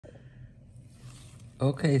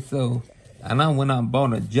Okay, so I done went out and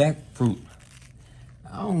bought a jackfruit.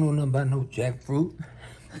 I don't know nothing about no jackfruit.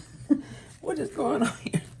 What is going on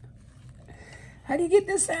here? How do you get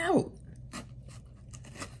this out?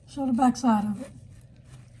 Show the back side of it.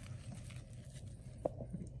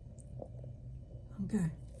 Okay.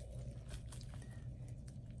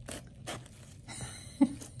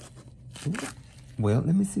 Well,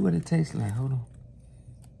 let me see what it tastes like. Hold on.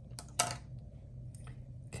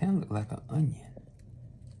 Kind of look like an onion.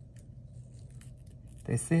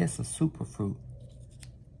 They say it's a superfruit.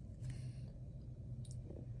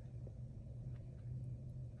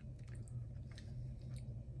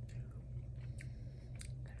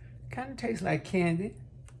 Kind of tastes like candy.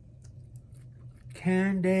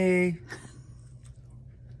 Candy.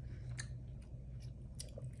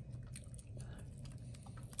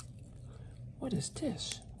 What is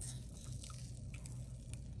this?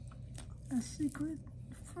 A secret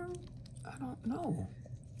fruit? I don't know.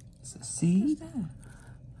 It's a seed. What's that?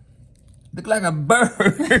 Look like a bird.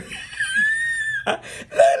 look like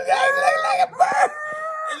a bird.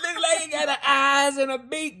 It looks like it got the eyes and a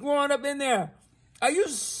beak growing up in there. Are you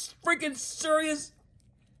freaking serious?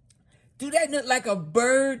 Do that look like a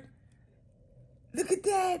bird? Look at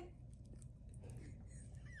that.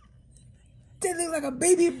 That look like a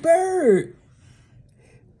baby bird.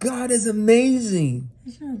 God is amazing.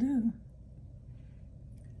 You sure do.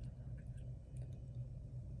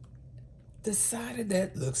 The side of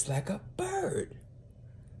that looks like a bird.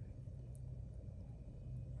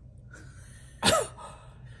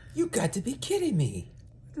 You got to be kidding me.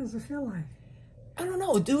 What does it feel like? I don't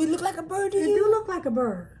know. Do it look like a bird to you? It do look like a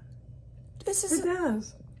bird. This is It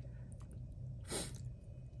does.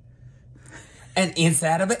 an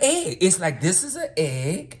inside of an egg. It's like this is an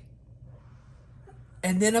egg,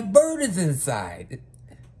 and then a bird is inside.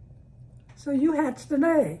 So you hatched an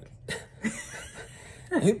egg.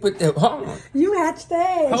 You put the hold on. You hatched the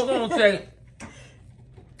egg. Hold on a second.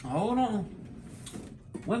 Hold on.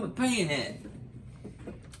 Where my pan at?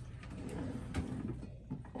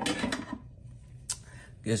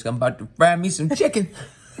 Guess I'm about to fry me some chicken.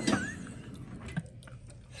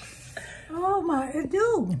 Oh my, it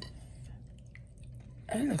do.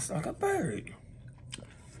 It looks like a bird.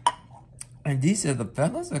 And these are the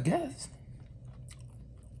fellas, I guess.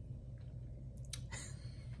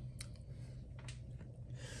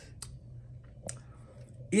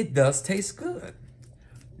 It does taste good.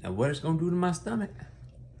 Now, what it's gonna do to my stomach,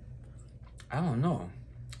 I don't know.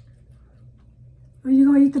 Are you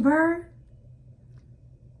gonna eat the bird?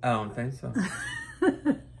 I don't think so.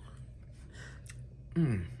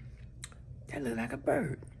 That look like a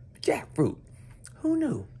bird. Jackfruit. Who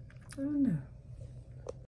knew? Who knew?